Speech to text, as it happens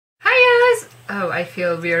Oh, I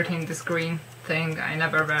feel weird in this green thing. I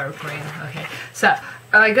never wear green. Okay, so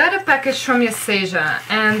I got a package from Yesasia,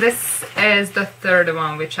 and this is the third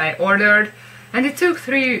one which I ordered, and it took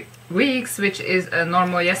 3 weeks, which is a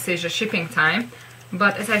normal Yesasia shipping time.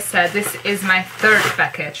 But as I said, this is my third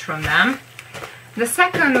package from them. The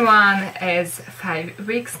second one is 5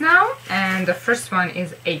 weeks now, and the first one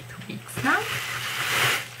is 8 weeks now.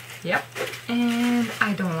 Yep, and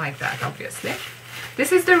I don't like that, obviously.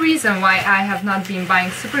 This is the reason why I have not been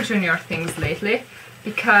buying Super Junior things lately,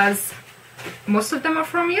 because most of them are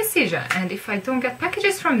from Yesasia, and if I don't get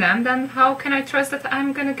packages from them, then how can I trust that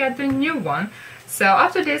I'm gonna get the new one? So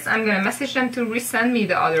after this, I'm gonna message them to resend me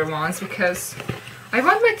the other ones, because I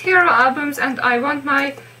want my Tiara albums and I want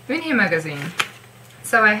my Winnie magazine.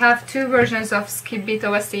 So I have 2 versions of Skip Beat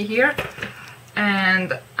OST here,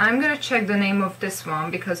 and I'm gonna check the name of this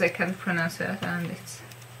one because I can't pronounce it, and it's...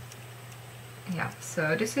 yeah,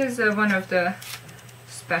 so this is one of the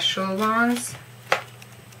special ones.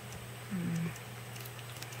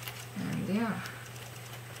 And yeah,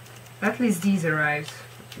 at least these arrived.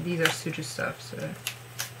 These are Suju stuff, so...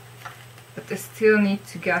 but I still need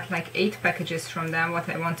to get like 8 packages from them, what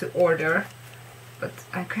I want to order. But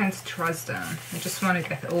I can't trust them. I just want to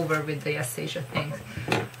get over with the Yesasia things.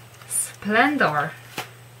 Splendor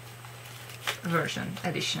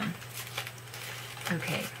edition.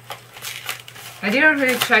 Okay. I didn't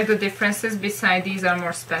really check the differences, besides these are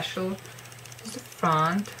more special. This is the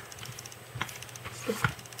front.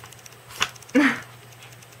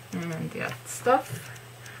 And yeah, stuff.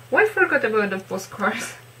 Oh, I forgot about the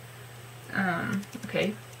postcards.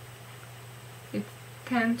 Okay.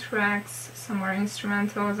 10 tracks, some more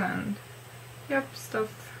instrumentals, and yep,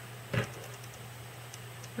 stuff.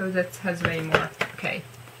 Oh, that has way more. Okay,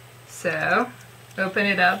 so open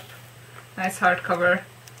it up. Nice hardcover,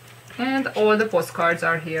 and all the postcards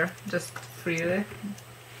are here, just freely.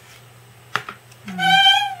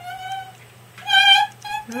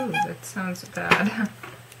 Oh, that sounds bad.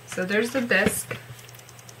 So there's the disc.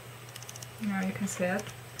 Now you can see it,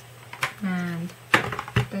 and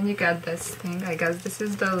then you got this thing. I guess this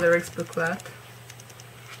is the lyrics booklet.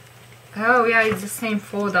 Oh yeah, it's the same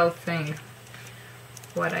fold-out thing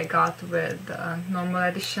what I got with the normal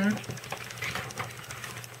edition.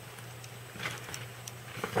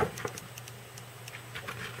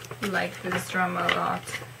 Like this drama a lot.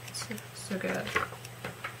 It's so good.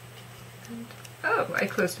 And, oh, I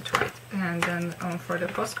closed it right. And then on for the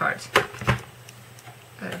postcards.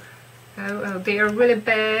 Oh, they are really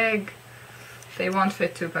big. They won't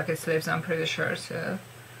fit 2 pocket sleeves, I'm pretty sure, so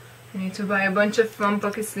I need to buy a bunch of 1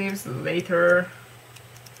 pocket sleeves later.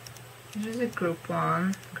 This is a group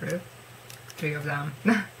 1. Group 3 of them.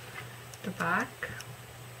 The back.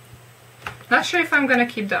 Not sure if I'm gonna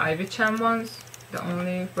keep the Ivy-chan ones, the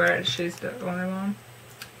only where she's the only one.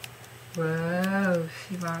 Whoa,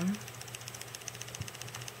 Siwon.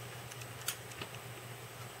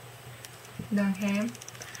 Donghae.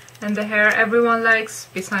 And the hair everyone likes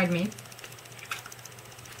beside me.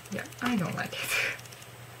 Yeah, I don't like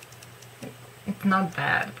it. It's not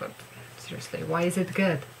bad, but seriously, why is it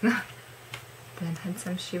good? Then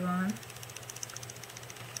handsome Siwon.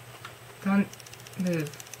 Don't move.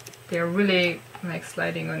 They're really like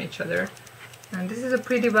sliding on each other. And this is a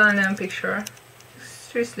pretty well-known picture.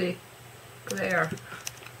 Seriously, glare.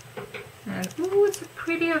 And ooh, it's a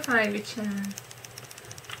pretty of Ivy-chan.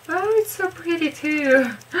 Oh, it's so pretty too.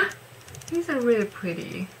 These are really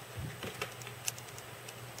pretty.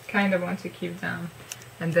 Kind of want to keep them.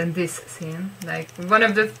 And then this scene, like one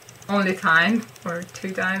of the only time or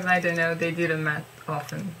 2 times, I don't know, they didn't met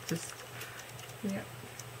often. Just yeah.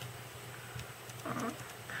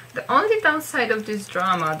 The only downside of this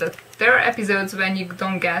drama that there are episodes when you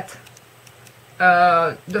don't get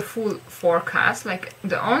the full forecast. Like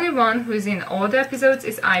the only one who is in all the episodes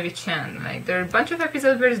is Ivy-chan. Like there are a bunch of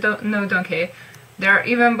episodes where there is no Donghae. There are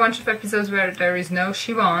even a bunch of episodes where there is no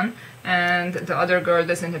Siwon, and the other girl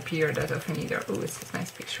doesn't appear that often either. Oh, it's a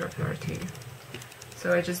nice picture of her too.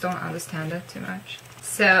 So I just don't understand it too much.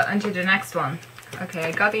 So, on to the next one. Okay,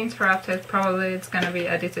 I got interrupted. Probably it's gonna be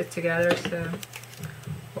edited together, so...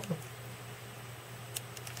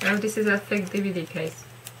 Oh, this is a thick DVD case.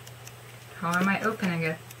 How am I opening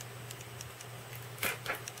it?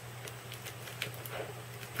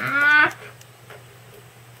 Ah!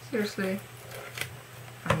 Seriously.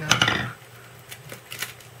 I know.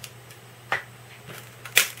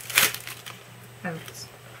 Out.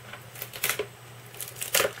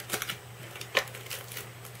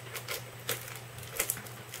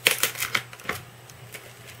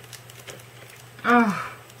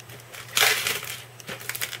 Oh.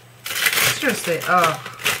 Seriously, oh.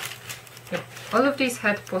 All of these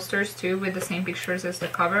had posters too with the same pictures as the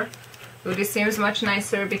cover. So this seems much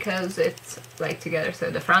nicer because it's like together.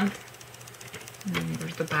 So the front, and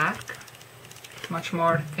there's the back, much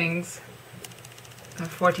more things.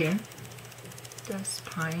 14, the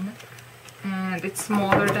spine, and it's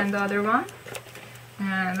smaller than the other one.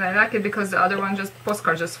 And I like it because the other one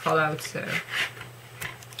postcard just fall out. So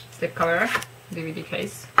slip cover, DVD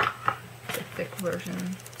case, the thick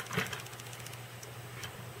version.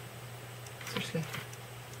 Seriously,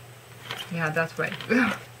 yeah, that way.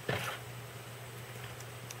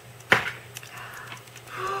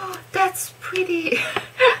 Oh, that's pretty.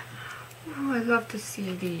 Oh, I love the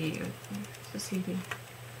CD. The CD.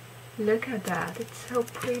 Look at that, it's so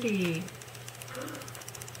pretty.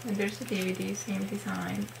 And there's the DVD, same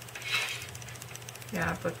design.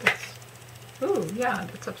 Yeah, but that's... Oh, yeah,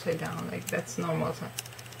 that's upside down. Like, that's normal. So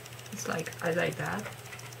it's like, I like that.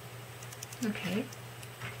 Okay.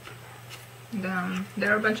 And,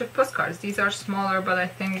 there are a bunch of postcards. These are smaller, but I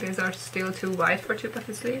think these are still too wide for 2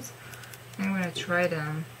 pocket sleeves. I'm gonna try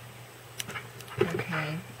them.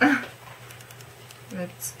 Okay.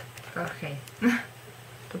 Let's... Okay.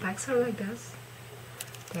 The backs are like this.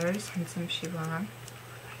 There is handsome Siwon.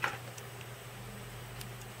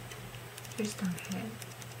 Here's Donghae.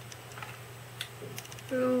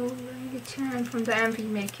 Ooh, Yesasia from the MV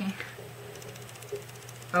making.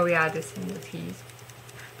 Oh yeah, this in the teas.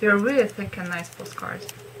 They're really thick and nice postcards.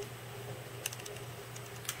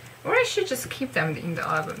 Or I should just keep them in the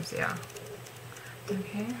albums, yeah.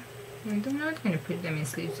 Okay. I'm not gonna put them in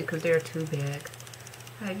sleeves because they're too big.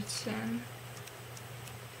 Yesasia.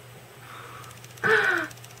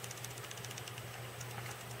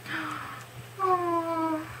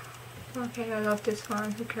 Oh, okay, I love this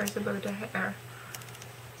one. Who cares about the hair?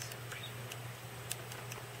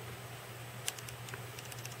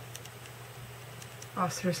 Oh,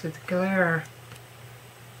 seriously, the glare.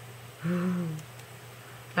 Ooh.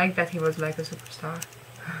 Like that he was like a superstar.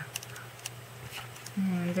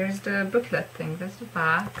 And there's the booklet thing. That's the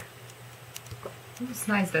back. It's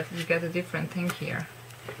nice that you get a different thing here.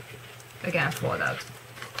 Again, fold out.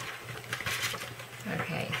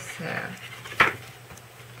 Okay, so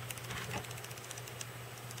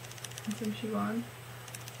some Siwon,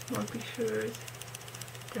 more pictures.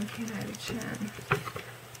 Donghae and Yesasia.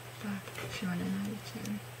 Back, Siwon and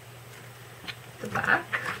Yesasia. The back.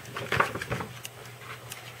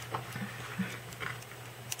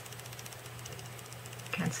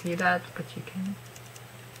 Can't see that, but you can.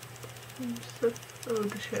 Oh,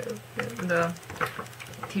 the show, the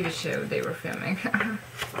TV show they were filming.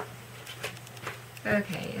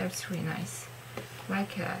 Okay, that's really nice.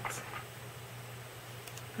 Like that.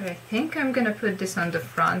 But I think I'm gonna put this on the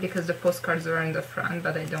front because the postcards are in the front,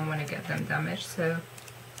 but I don't want to get them damaged. So,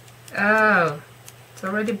 oh, it's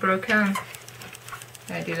already broken.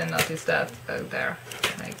 I didn't notice that out there.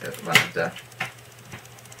 Like that one of the.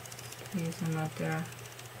 These are not there.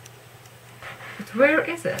 But where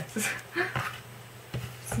is it?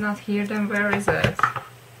 It's not here, then where is it?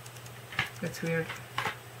 That's weird.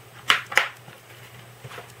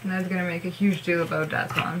 I'm not gonna make a huge deal about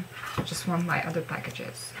that one. I just want my other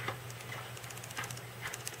packages.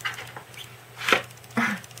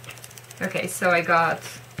 Okay, so I got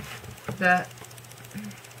the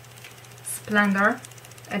Splendor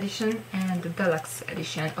edition and the Deluxe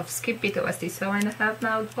edition of Skip Beat OST, so I have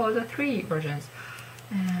now all the 3 versions.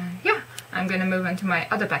 And yeah, I'm gonna move on to my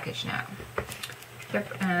other package now.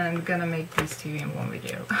 Yep, and I'm gonna make these 2 in one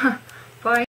video.